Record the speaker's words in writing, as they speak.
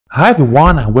Hi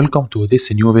everyone and welcome to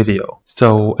this new video.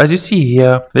 So as you see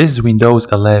here, this is Windows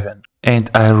 11 and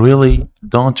I really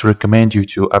don't recommend you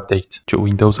to update to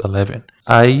Windows 11.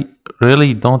 I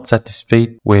really don't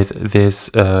satisfied with this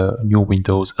new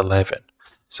Windows 11.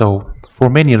 So for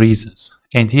many reasons,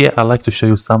 and here I like to show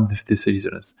you some of these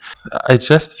reasons. I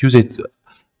just use it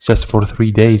just for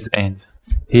 3 days and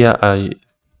here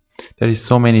there is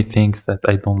so many things that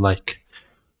I don't like.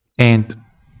 And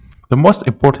the most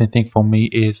important thing for me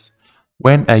is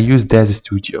when I use Daz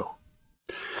Studio.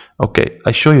 Okay,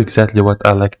 I show you exactly what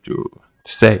I like to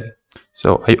say.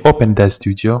 So I open Daz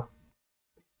Studio.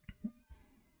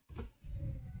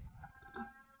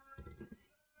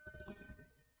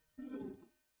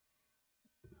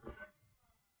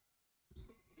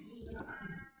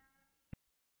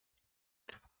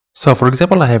 So for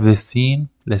example, I have this scene.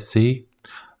 Let's see.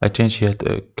 I change here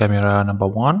to camera number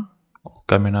 1,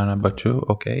 camera number 2.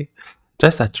 Okay.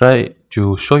 Just I try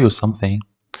to show you something.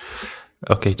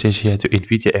 Okay, change here to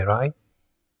NVIDIA AI.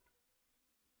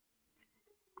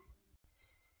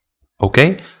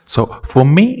 Okay, so for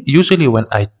me, usually when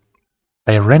I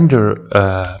render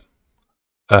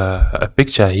a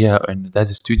picture here in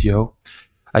Daz Studio,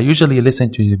 I usually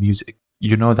listen to the music.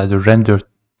 You know that the render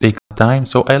takes time,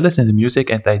 so I listen to music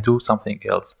and I do something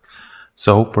else.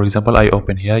 So for example, I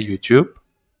open here YouTube.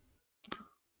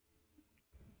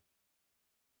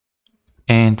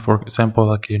 And for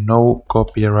example, okay, no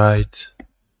copyright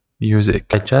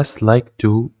music. I just like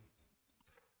to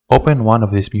open one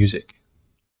of this music.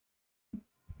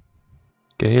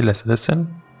 Okay, let's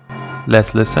listen.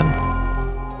 Let's listen.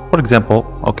 For example,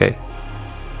 okay.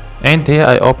 And here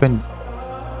I open.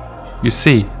 You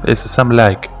see, there's some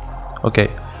lag. Okay.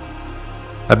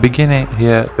 I begin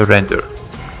here the render.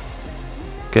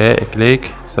 Okay, I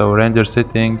click. So render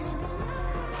settings.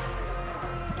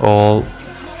 All.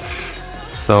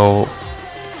 So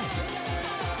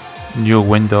new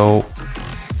window,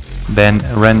 then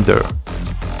render.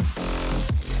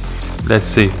 Let's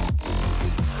see.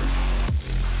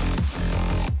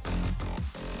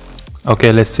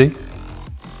 Okay, let's see.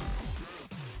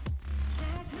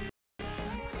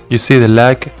 You see the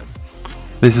lag?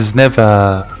 This is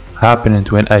never happening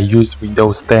when I use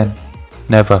Windows 10.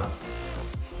 Never.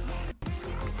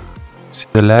 See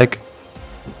the lag?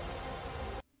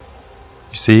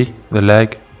 You see the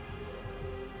lag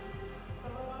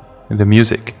in the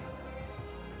music.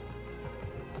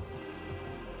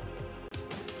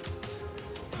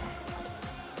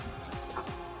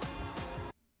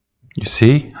 You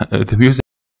see the music.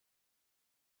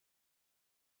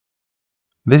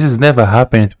 This is never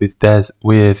happened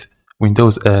with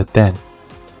Windows 10.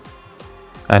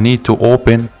 I need to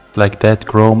open like that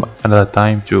Chrome another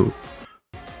time too.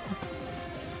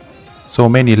 So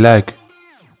many lag.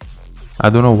 I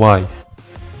don't know why.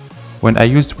 When I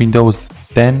used Windows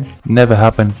 10, never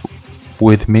happened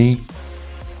with me.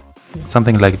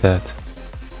 Something like that.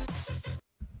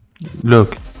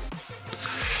 Look.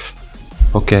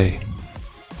 Okay.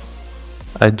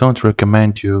 I don't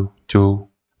recommend you to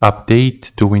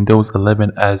update to Windows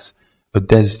 11 as a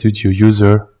Daz Studio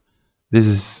user. This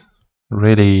is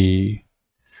really...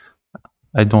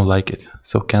 I don't like it.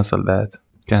 So cancel that.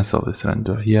 Cancel this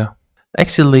render here.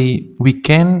 Actually, we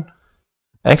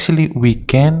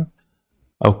can,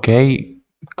 okay,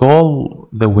 call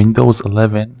the Windows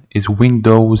 11 is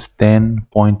Windows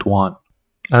 10.1.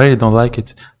 I really don't like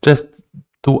it. Just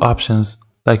two options,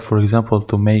 like for example,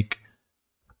 to make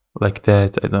like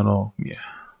that, I don't know, yeah,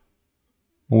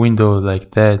 window like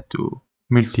that to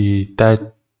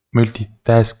multitask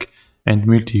and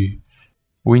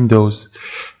multi-windows.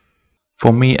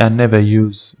 For me, I never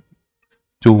use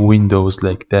two windows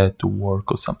like that to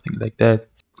work or something like that.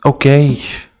 Okay,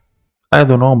 I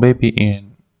don't know, maybe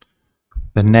in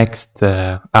the next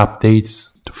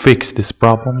updates to fix these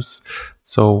problems.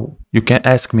 So you can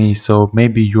ask me, so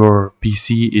maybe your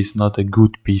PC is not a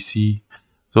good PC.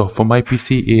 So for my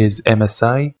PC is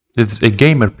MSI. It's a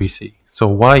gamer PC. So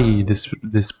why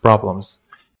this problems?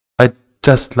 I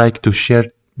just like to share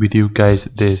with you guys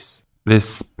this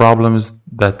problems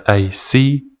that I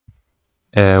see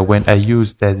when I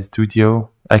use Daz Studio.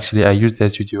 Actually, I use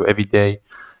Daz Studio every day,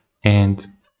 and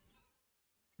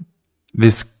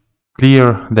this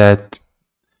clear that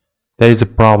there is a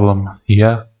problem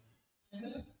here.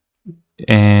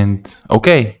 And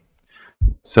okay,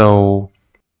 so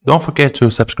don't forget to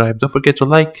subscribe, don't forget to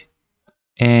like,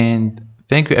 and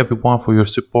thank you everyone for your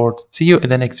support. See you in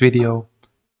the next video.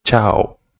 Ciao.